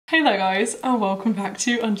Hey there guys, and welcome back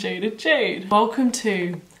to UnJaded Jade. Welcome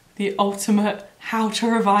to the ultimate how to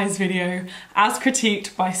revise video as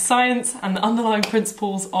critiqued by science and the underlying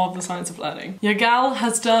principles of the science of learning. Your gal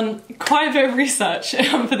has done quite a bit of research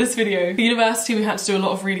for this video. For university we had to do a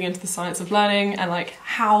lot of reading into the science of learning and like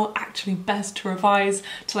how actually best to revise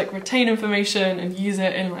to like retain information and use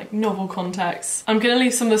it in like novel contexts. I'm gonna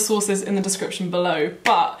leave some of the sources in the description below,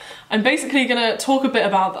 but I'm basically gonna talk a bit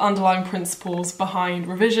about the underlying principles behind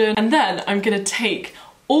revision, and then I'm gonna take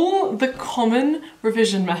all the common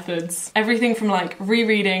revision methods, everything from like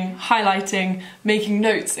rereading, highlighting, making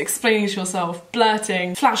notes, explaining to yourself,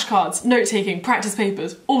 blurting, flashcards, note-taking, practice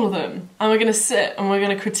papers, all of them. And we're gonna sit and we're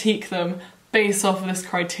gonna critique them based off of this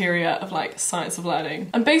criteria of like science of learning.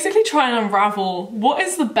 And basically try and unravel what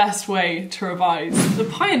is the best way to revise. The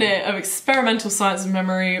pioneer of experimental science of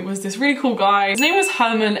memory was this really cool guy. His name was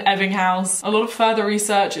Hermann Ebbinghaus. A lot of further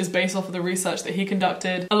research is based off of the research that he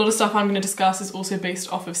conducted. A lot of stuff I'm going to discuss is also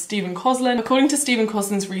based off of Stephen Koslin. According to Stephen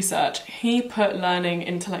Koslin's research, he put learning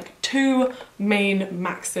into like two main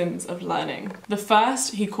maxims of learning. The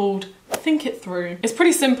first he called think it through. It's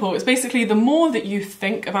pretty simple. It's basically the more that you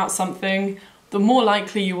think about something, the more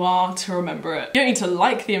likely you are to remember it. You don't need to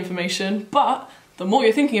like the information, but the more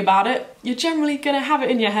you're thinking about it, you're generally gonna have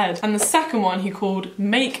it in your head. And the second one he called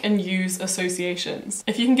make and use associations.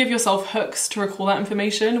 If you can give yourself hooks to recall that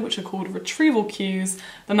information, which are called retrieval cues,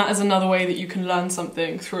 then that is another way that you can learn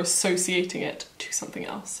something through associating it to something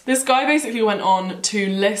else. This guy basically went on to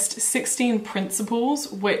list 16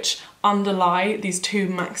 principles which underlie these two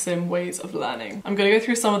maxim ways of learning. I'm gonna go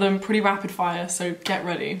through some of them pretty rapid fire, so get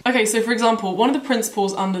ready. Okay, so for example, one of the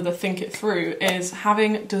principles under the think it through is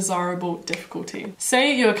having desirable difficulty.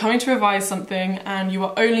 Say you're coming to revise something and you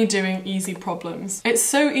are only doing easy problems. It's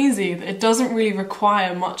so easy that it doesn't really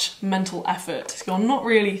require much mental effort. You're not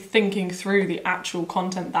really thinking through the actual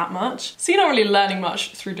content that much, so you're not really learning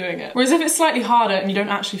much through doing it. Whereas if it's slightly harder and you don't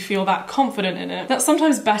actually feel that confident in it, that's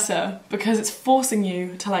sometimes better because it's forcing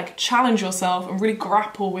you to like challenge yourself and really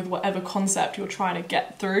grapple with whatever concept you're trying to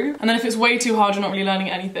get through. And then if it's way too hard, you're not really learning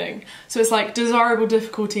anything. So it's like desirable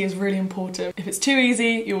difficulty is really important. If it's too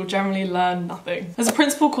easy, you will generally learn nothing. There's a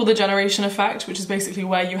principle called the generation effect, which is basically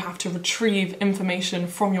where you have to retrieve information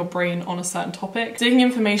from your brain on a certain topic. Digging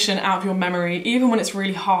information out of your memory, even when it's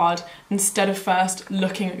really hard, instead of first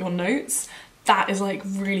looking at your notes, that is like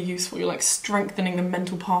really useful. You're like strengthening the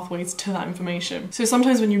mental pathways to that information. So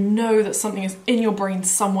sometimes when you know that something is in your brain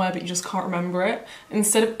somewhere but you just can't remember it,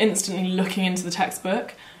 instead of instantly looking into the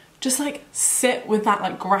textbook, just like sit with that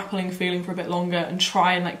like grappling feeling for a bit longer and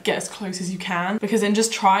try and like get as close as you can, because in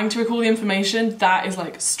just trying to recall the information, that is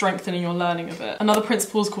like strengthening your learning of it. Another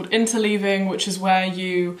principle is called interleaving, which is where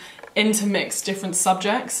you intermix different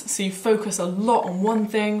subjects. So you focus a lot on one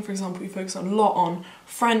thing. For example, you focus a lot on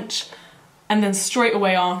French, and then straight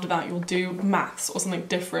away after that you'll do maths or something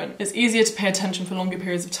different. It's easier to pay attention for longer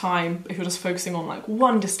periods of time if you're just focusing on like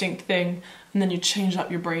one distinct thing, and then you change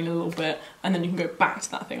up your brain a little bit and then you can go back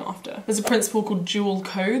to that thing after. There's a principle called dual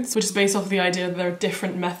codes, which is based off of the idea that there are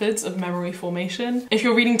different methods of memory formation. If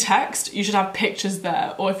you're reading text, you should have pictures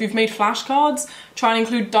there, or if you've made flashcards, try and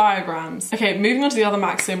include diagrams. Okay, moving on to the other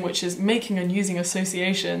maxim, which is making and using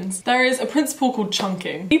associations. There is a principle called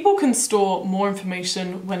chunking. People can store more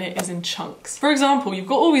information when it is in chunks. For example, you've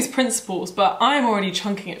got all these principles, but I'm already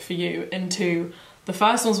chunking it for you into the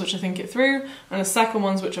first ones, which I think it through, and the second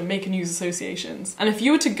ones, which are make and use associations. And if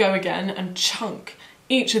you were to go again and chunk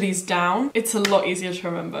each of these down, it's a lot easier to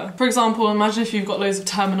remember. For example, imagine if you've got loads of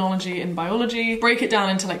terminology in biology, break it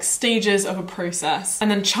down into like stages of a process,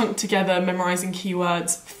 and then chunk together memorizing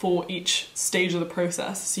keywords for each stage of the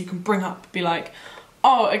process. So you can bring up, be like,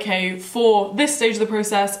 oh, okay, for this stage of the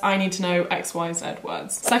process, I need to know X, Y, Z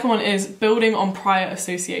words. Second one is building on prior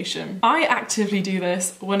association. I actively do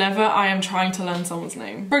this whenever I am trying to learn someone's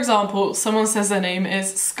name. For example, someone says their name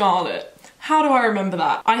is Scarlett. How do I remember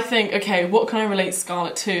that? I think, okay, what can I relate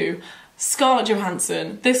Scarlett to? Scarlett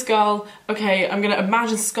Johansson, this girl, okay, I'm gonna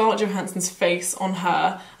imagine Scarlett Johansson's face on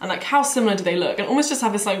her, and like how similar do they look? And almost just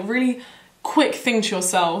have this like really quick thing to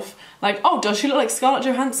yourself, like, oh, does she look like Scarlett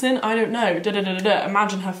Johansson? I don't know, da-da-da-da-da.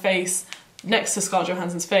 Imagine her face next to Scarlett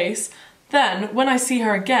Johansson's face. Then, when I see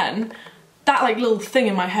her again, that like little thing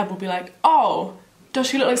in my head will be like, oh, does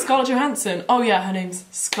she look like Scarlett Johansson? Oh yeah, her name's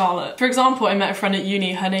Scarlett. For example, I met a friend at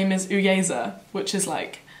uni, her name is UnJaded, which is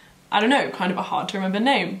like, I don't know, kind of a hard to remember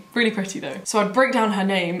name. Really pretty though. So I'd break down her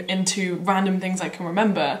name into random things I can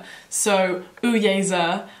remember. So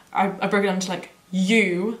UnJaded, I broke it down to like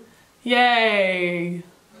U, yay,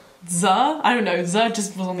 Z, I don't know, Z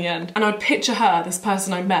just was on the end. And I would picture her, this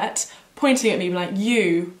person I met, pointing at me like,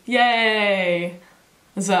 you, yay,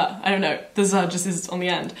 Z, I don't know, the Z just is on the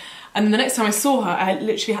end. And then the next time I saw her, I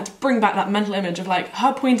literally had to bring back that mental image of like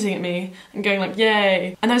her pointing at me and going like,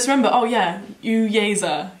 yay. And I just remember, oh yeah,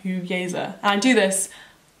 UnJaded. And I do this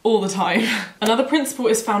all the time. Another principle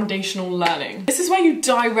is foundational learning. This is where you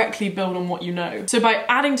directly build on what you know. So by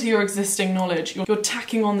adding to your existing knowledge, you're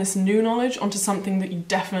tacking on this new knowledge onto something that you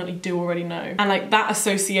definitely do already know. And like that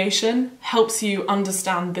association helps you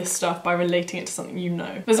understand this stuff by relating it to something you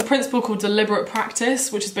know. There's a principle called deliberate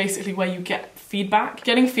practice, which is basically where you get feedback.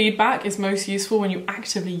 Getting feedback is most useful when you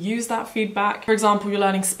actively use that feedback. For example, you're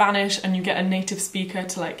learning Spanish and you get a native speaker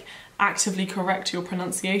to like actively correct your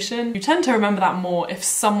pronunciation. You tend to remember that more if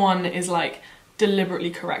someone is like deliberately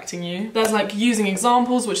correcting you. There's like using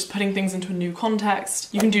examples, which is putting things into a new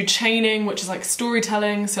context. You can do chaining, which is like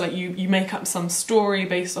storytelling. So like you make up some story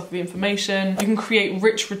based off of the information. You can create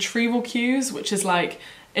rich retrieval cues, which is like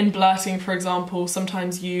in blurting, for example,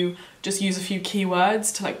 sometimes you just use a few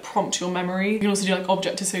keywords to like prompt your memory. You can also do like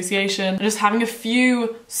object association and just having a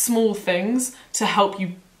few small things to help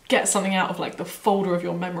you get something out of like the folder of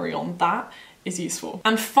your memory on that is useful.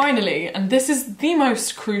 And finally, and this is the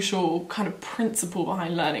most crucial kind of principle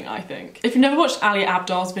behind learning, I think. If you've never watched Ali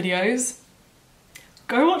Abdaal's videos,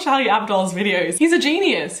 go watch Ali Abdaal's videos. He's a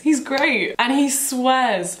genius, he's great. And he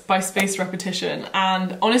swears by spaced repetition.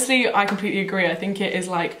 And honestly, I completely agree. I think it is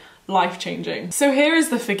like life-changing. So here is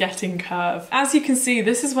the forgetting curve. As you can see,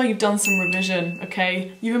 this is where you've done some revision,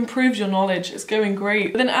 okay? You've improved your knowledge, it's going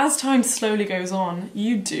great. But then as time slowly goes on,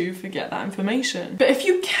 you do forget that information. But if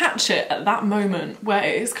you catch it at that moment where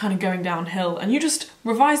it is kind of going downhill and you just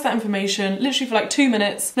revise that information literally for like 2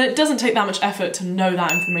 minutes, then it doesn't take that much effort to know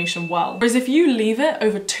that information well. Whereas if you leave it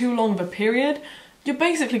over too long of a period, you're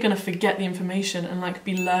basically going to forget the information and like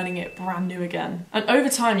be learning it brand new again. And over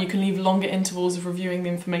time you can leave longer intervals of reviewing the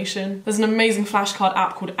information. There's an amazing flashcard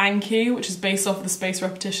app called Anki, which is based off of the spaced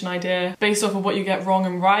repetition idea. Based off of what you get wrong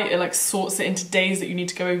and right, it like sorts it into days that you need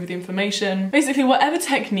to go over the information. Basically, whatever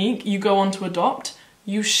technique you go on to adopt,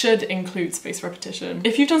 you should include spaced repetition.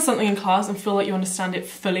 If you've done something in class and feel like you understand it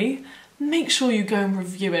fully, make sure you go and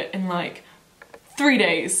review it in like 3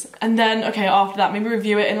 days, and then okay, after that maybe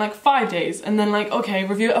review it in like 5 days, and then like okay,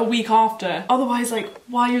 review it a week after. Otherwise, like,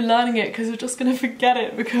 why are you learning it? Because you're just gonna forget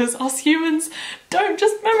it, because us humans don't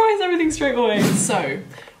just memorize everything straight away. So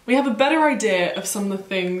we have a better idea of some of the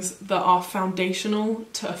things that are foundational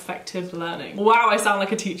to effective learning. Wow, I sound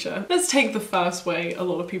like a teacher. Let's take the first way a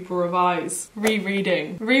lot of people revise.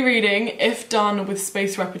 Rereading. Rereading, if done with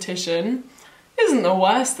spaced repetition, isn't the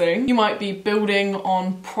worst thing. You might be building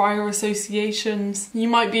on prior associations. You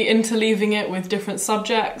might be interleaving it with different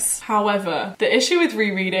subjects. However, the issue with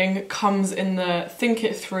rereading comes in the think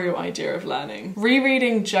it through idea of learning.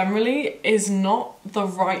 Rereading generally is not the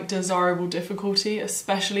right desirable difficulty,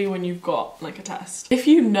 especially when you've got like a test. If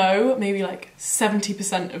you know maybe like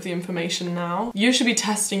 70% of the information now, you should be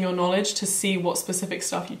testing your knowledge to see what specific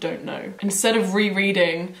stuff you don't know. Instead of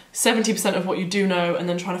rereading 70% of what you do know and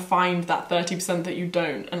then trying to find that 30% that you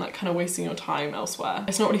don't and like kind of wasting your time elsewhere.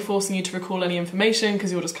 It's not really forcing you to recall any information because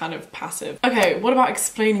you're just kind of passive. Okay, what about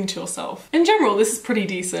explaining to yourself? In general, this is pretty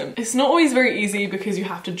decent. It's not always very easy because you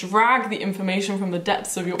have to drag the information from the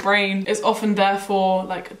depths of your brain. It's often therefore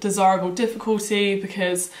like desirable difficulty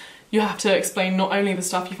because you have to explain not only the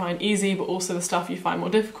stuff you find easy, but also the stuff you find more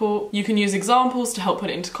difficult. You can use examples to help put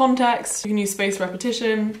it into context. You can use spaced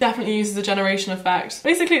repetition. Definitely uses the generation effect.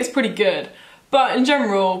 Basically, it's pretty good. But in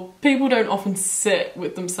general, people don't often sit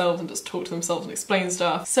with themselves and just talk to themselves and explain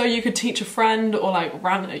stuff. So you could teach a friend or like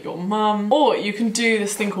rant at your mum, or you can do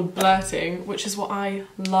this thing called blurting, which is what I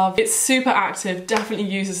love. It's super active, definitely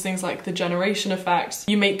uses things like the generation effect.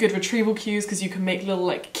 You make good retrieval cues because you can make little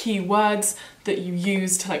like key words that you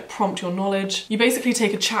use to like prompt your knowledge. You basically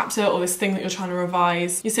take a chapter or this thing that you're trying to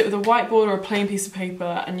revise, you sit with a whiteboard or a plain piece of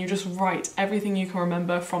paper and you just write everything you can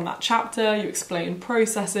remember from that chapter. You explain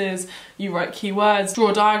processes, you write keywords,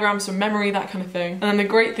 draw diagrams from memory, that kind of thing. And then the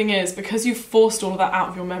great thing is, because you've forced all of that out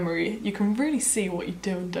of your memory, you can really see what you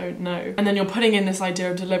do and don't know. And then you're putting in this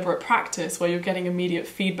idea of deliberate practice where you're getting immediate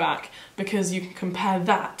feedback because you can compare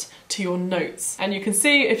that to your notes. And you can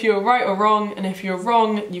see if you're right or wrong, and if you're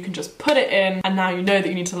wrong, you can just put it in and now you know that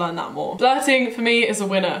you need to learn that more. Blurting for me is a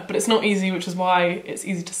winner, but it's not easy, which is why it's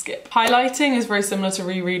easy to skip. Highlighting is very similar to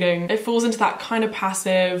rereading. It falls into that kind of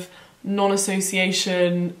passive,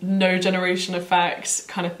 non-association, no generation effect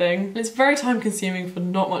kind of thing. And it's very time consuming for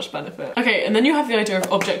not much benefit. Okay, and then you have the idea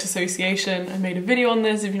of object association. I made a video on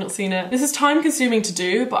this if you've not seen it. This is time consuming to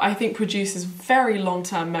do, but I think produces very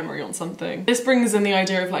long-term memory on something. This brings in the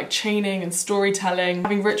idea of like chaining and storytelling,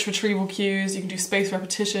 having rich retrieval cues. You can do spaced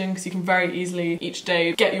repetition because you can very easily each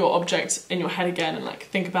day get your object in your head again and like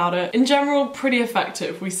think about it. In general, pretty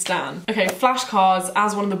effective, we stan. Okay, flashcards,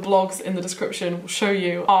 as one of the blogs in the description will show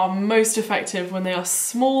you, are most effective when they are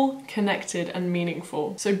small, connected, and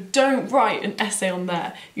meaningful. So don't write an essay on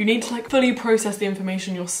there. You need to like fully process the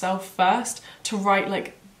information yourself first to write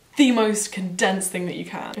like the most condensed thing that you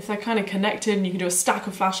can. If they're kind of connected and you can do a stack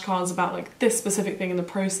of flashcards about like this specific thing in the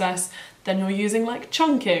process, then you're using like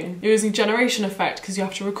chunking. You're using generation effect because you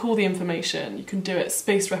have to recall the information. You can do it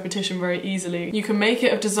spaced repetition very easily. You can make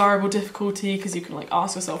it of desirable difficulty because you can like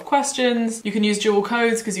ask yourself questions. You can use dual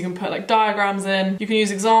codes because you can put like diagrams in. You can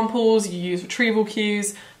use examples, you use retrieval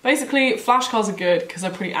cues. Basically, flashcards are good because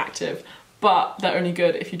they're pretty active, but they're only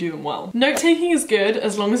good if you do them well. Note-taking is good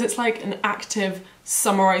as long as it's like an active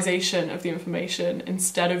summarization of the information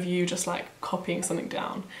instead of you just like copying something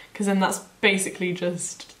down, because then that's basically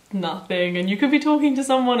just nothing and you could be talking to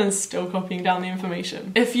someone and still copying down the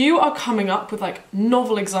information. If you are coming up with like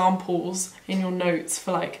novel examples in your notes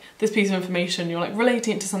for like this piece of information, you're like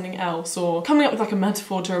relating it to something else or coming up with like a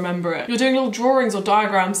metaphor to remember it, you're doing little drawings or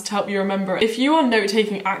diagrams to help you remember it. If you are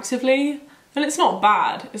note-taking actively, then it's not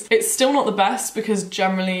bad. It's still not the best because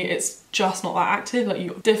generally it's just not that active.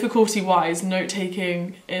 Like difficulty-wise,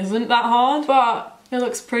 note-taking isn't that hard, but it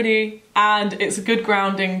looks pretty and it's a good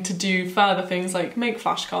grounding to do further things like make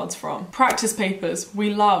flashcards from. Practice papers,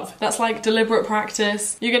 we love. That's like deliberate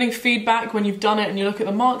practice. You're getting feedback when you've done it and you look at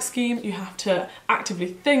the mark scheme, you have to actively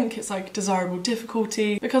think. It's like desirable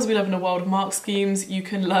difficulty. Because we live in a world of mark schemes, you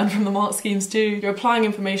can learn from the mark schemes too. You're applying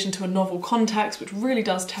information to a novel context, which really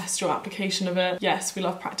does test your application of it. Yes, we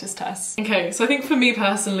love practice tests. Okay, so I think for me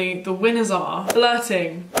personally, the winners are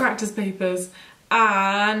blurting, practice papers,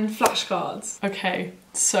 and flashcards. Okay,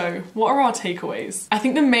 so what are our takeaways? I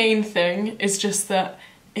think the main thing is just that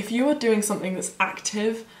if you are doing something that's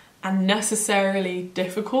active and necessarily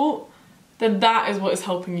difficult, then that is what is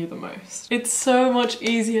helping you the most. It's so much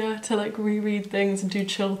easier to like reread things and do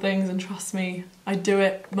chill things, and trust me, I do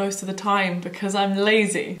it most of the time because I'm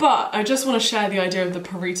lazy. But I just want to share the idea of the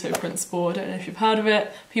Pareto principle. I don't know if you've heard of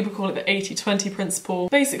it. People call it the 80-20 principle.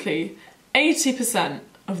 Basically, 80%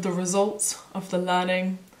 of the results of the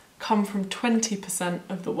learning come from 20%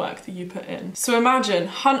 of the work that you put in. So imagine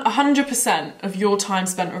 100% of your time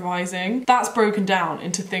spent revising, that's broken down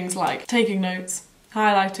into things like taking notes,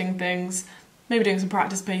 highlighting things, maybe doing some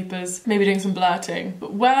practice papers, maybe doing some blurting.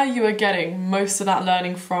 But where you are getting most of that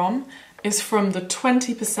learning from is from the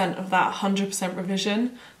 20% of that 100%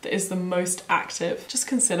 revision that is the most active. Just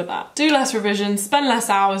consider that. Do less revision, spend less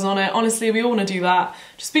hours on it. Honestly, we all want to do that.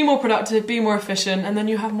 Just be more productive, be more efficient, and then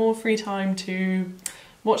you have more free time to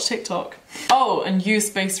watch TikTok. Oh, and use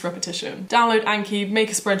spaced repetition. Download Anki,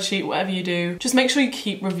 make a spreadsheet, whatever you do. Just make sure you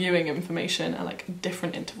keep reviewing information at like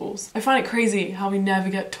different intervals. I find it crazy how we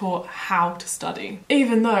never get taught how to study.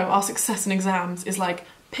 Even though our success in exams is like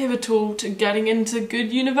pivotal to getting into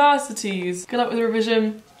good universities. Good luck with the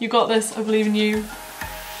revision. You got this, I believe in you.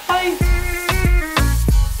 Bye!